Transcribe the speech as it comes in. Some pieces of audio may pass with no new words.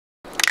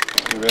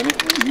ready?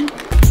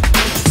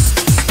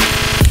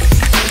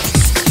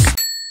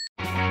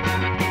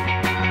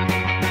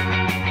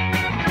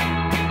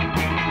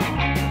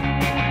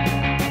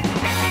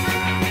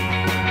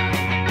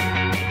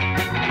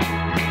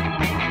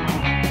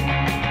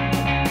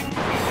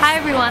 Hi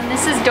everyone,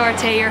 this is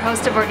Dorte, your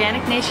host of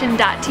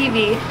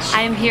OrganicNation.tv.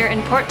 I am here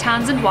in Port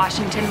Townsend,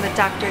 Washington with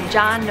Dr.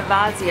 John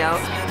Navazio,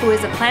 who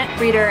is a plant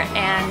breeder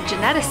and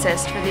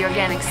geneticist for the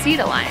Organic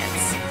Seed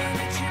Alliance.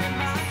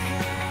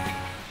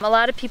 A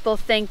lot of people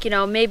think,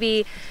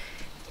 maybe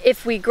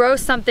if we grow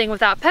something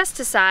without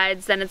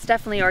pesticides, then it's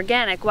definitely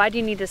organic. Why do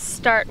you need to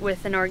start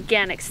with an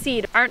organic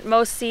seed? Aren't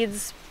most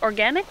seeds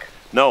organic?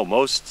 No,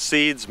 most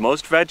seeds,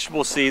 most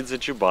vegetable seeds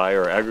that you buy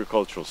or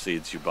agricultural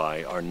seeds you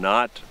buy are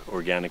not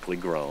organically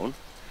grown.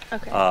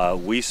 Okay.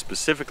 We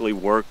specifically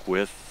work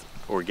with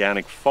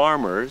organic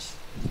farmers,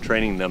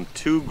 training them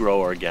to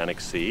grow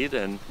organic seed,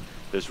 and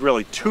there's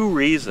really two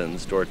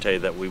reasons, Dorte,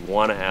 that we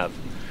want to have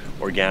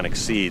organic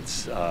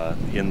seeds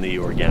in the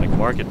organic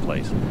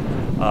marketplace.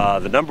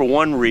 The number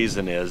one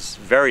reason is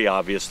very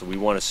obvious, that we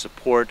want to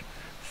support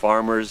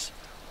farmers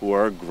who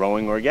are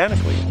growing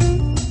organically.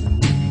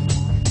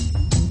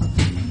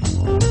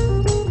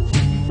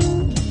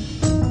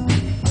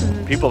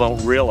 People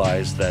don't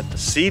realize that the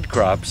seed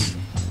crops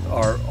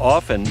are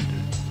often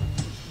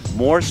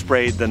more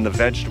sprayed than the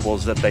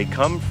vegetables that they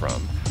come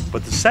from.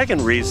 But the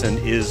second reason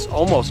is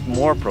almost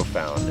more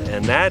profound,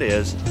 and that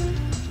is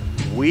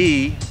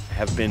we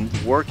have been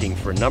working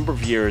for a number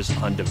of years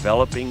on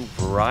developing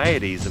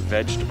varieties of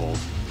vegetables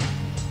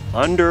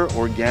under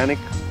organic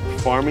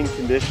farming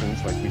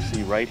conditions, like we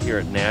see right here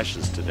at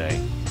Nash's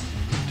today,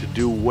 to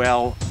do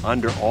well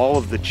under all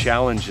of the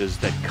challenges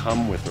that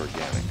come with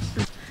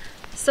organics.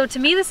 So to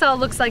me this all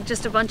looks like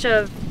just a bunch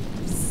of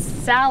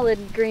salad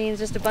greens,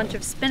 just a bunch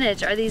of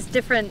spinach. Are these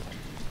different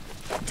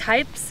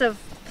types of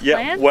plants?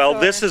 Yeah, well,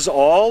 this is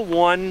all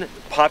one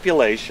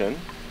population.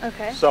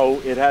 Okay.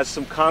 So it has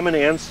some common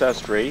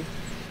ancestry.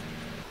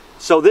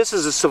 So this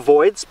is a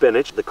Savoyed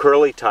spinach, the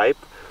curly type,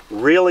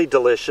 really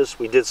delicious.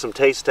 We did some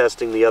taste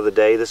testing the other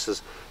day. This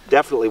is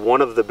definitely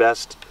one of the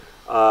best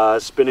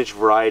spinach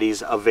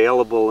varieties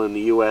available in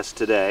the U.S.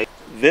 today.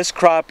 This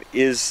crop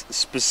is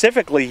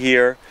specifically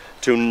here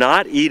to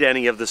not eat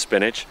any of the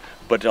spinach,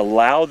 but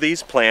allow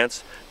these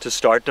plants to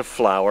start to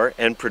flower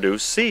and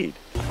produce seed.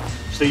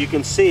 So you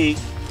can see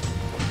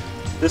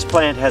this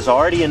plant has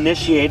already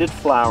initiated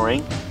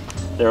flowering.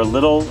 There are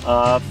little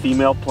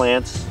female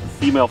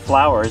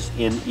flowers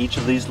in each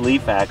of these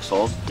leaf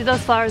axils. Do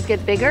those flowers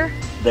get bigger?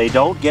 They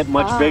don't get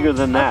much bigger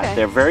than that. Okay.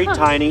 They're very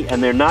tiny,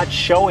 and they're not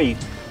showy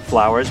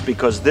flowers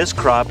because this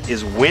crop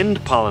is wind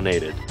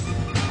pollinated.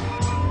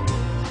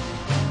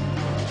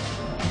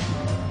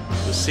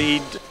 The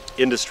seed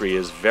industry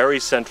is very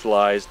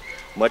centralized.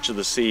 Much of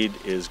the seed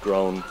is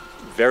grown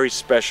very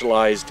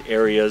specialized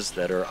areas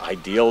that are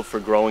ideal for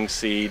growing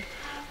seed.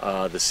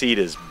 The seed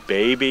is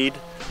babied.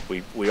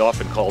 We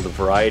often call the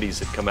varieties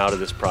that come out of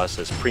this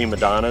process prima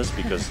donnas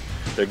because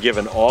they're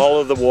given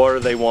all of the water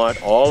they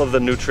want, all of the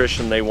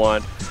nutrition they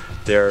want.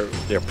 They're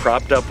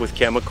propped up with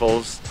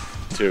chemicals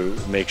to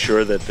make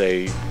sure that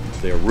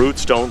their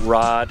roots don't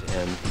rot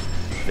and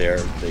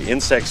the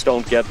insects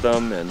don't get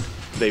them, and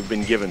they've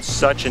been given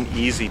such an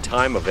easy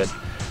time of it.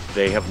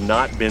 They have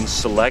not been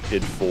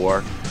selected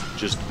for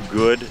just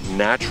good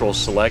natural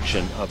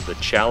selection of the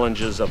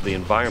challenges of the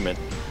environment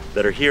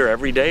that are here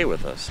every day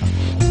with us.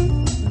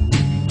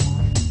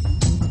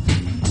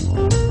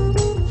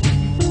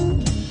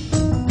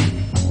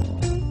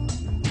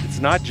 It's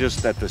not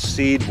just that the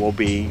seed will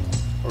be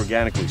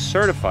organically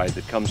certified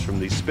that comes from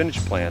these spinach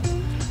plants,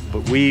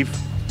 but we've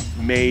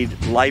made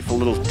life a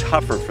little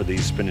tougher for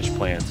these spinach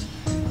plants.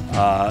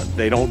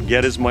 They don't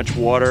get as much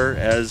water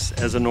as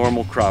a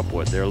normal crop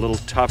would. They're a little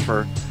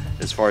tougher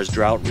as far as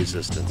drought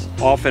resistance.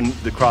 Often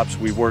the crops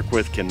we work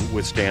with can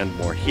withstand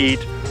more heat,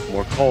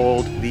 more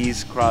cold.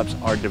 These crops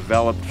are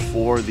developed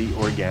for the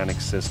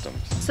organic systems.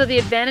 So the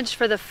advantage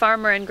for the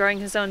farmer in growing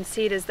his own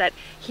seed is that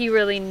he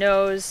really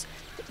knows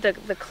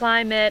the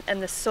climate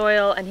and the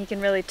soil, and he can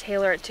really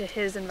tailor it to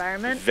his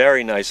environment?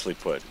 Very nicely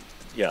put,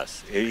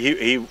 yes.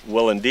 He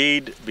will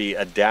indeed be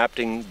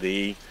adapting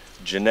the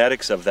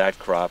genetics of that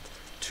crop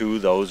to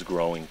those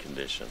growing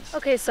conditions.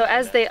 Okay, so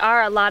as they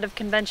are, a lot of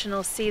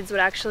conventional seeds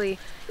it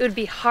would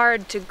be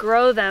hard to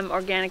grow them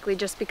organically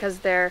just because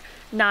they're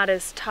not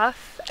as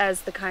tough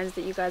as the kinds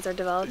that you guys are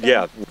developing?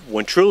 Yeah,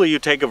 when truly you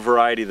take a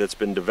variety that's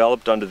been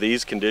developed under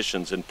these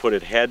conditions and put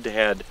it head to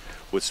head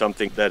with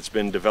something that's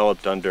been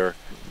developed under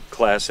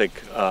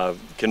classic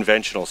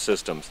conventional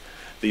systems,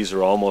 these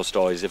are almost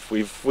always, if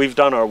we've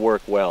done our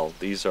work well,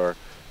 these are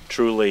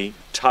truly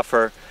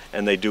tougher,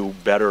 and they do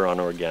better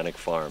on organic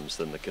farms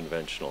than the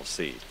conventional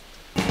seed.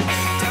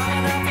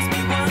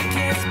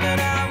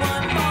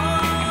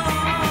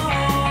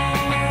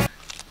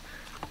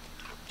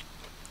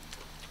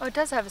 Oh, it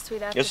does have a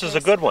sweet aftertaste. This is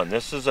a good one.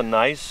 This is a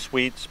nice,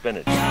 sweet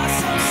spinach.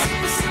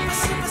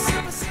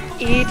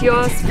 Eat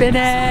your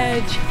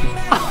spinach!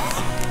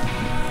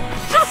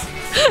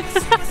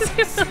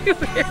 That's really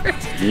weird.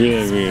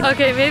 Yeah, weird.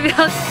 Okay, maybe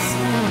I'll...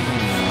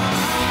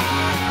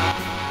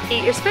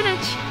 Eat your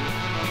spinach.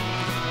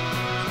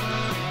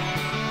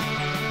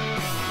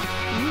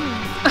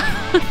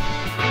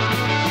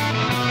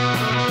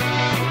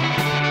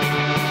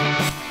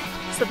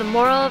 So the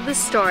moral of this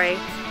story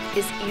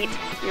is eat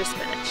your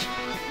spinach.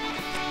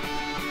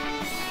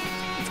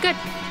 It's good.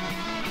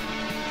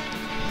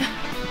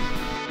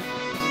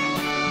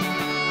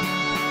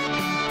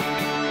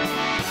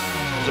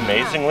 It's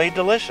amazingly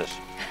delicious.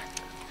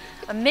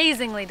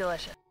 Amazingly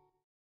delicious.